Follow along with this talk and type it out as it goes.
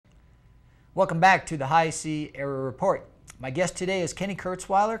Welcome back to the High C Area Report. My guest today is Kenny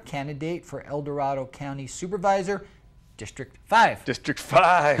Kurtzweiler, candidate for El Dorado County Supervisor, District 5. District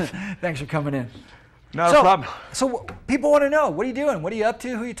 5. Thanks for coming in. Not a problem. So people want to know, what are you doing? What are you up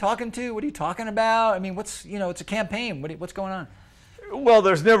to? Who are you talking to? What are you talking about? I mean, it's a campaign. What's going on? Well,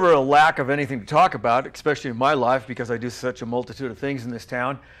 there's never a lack of anything to talk about, especially in my life, because I do such a multitude of things in this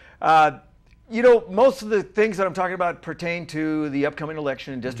town. Most of the things that I'm talking about pertain to the upcoming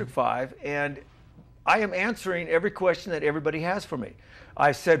election in District 5, and I am answering every question that everybody has for me.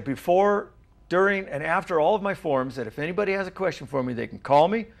 I said before, during, and after all of my forums that if anybody has a question for me, they can call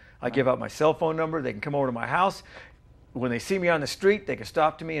me. I give out my cell phone number. They can come over to my house. When they see me on the street, they can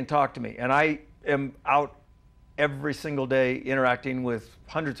stop to me and talk to me. And I am out every single day interacting with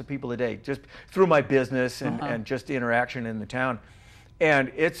hundreds of people a day, just through my business and just the interaction in the town.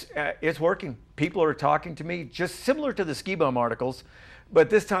 And it's working. People are talking to me, just similar to the ski bum articles, but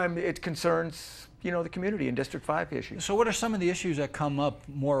this time it concerns, the community and District 5 issues. So what are some of the issues that come up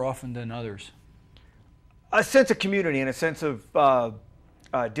more often than others? A sense of community and a sense of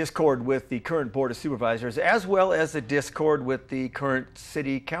discord with the current Board of Supervisors, as well as a discord with the current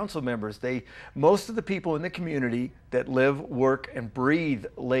City Council members. Most of the people in the community that live, work, and breathe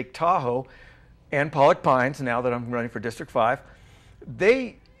Lake Tahoe and Pollock Pines, now that I'm running for District 5,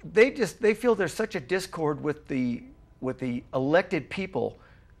 they feel there's such a discord with the elected people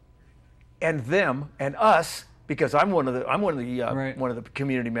and them and us, because I'm one of the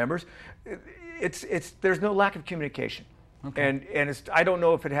community members. There's no lack of communication. Okay. And I don't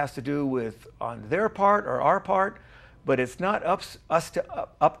know if it has to do with on their part or our part, but it's not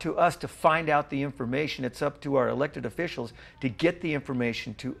up to us to find out the information. It's up to our elected officials to get the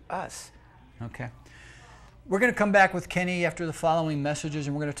information to us. Okay. We're going to come back with Kenny after the following messages,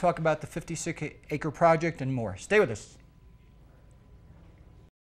 and we're going to talk about the 56-acre project and more. Stay with us.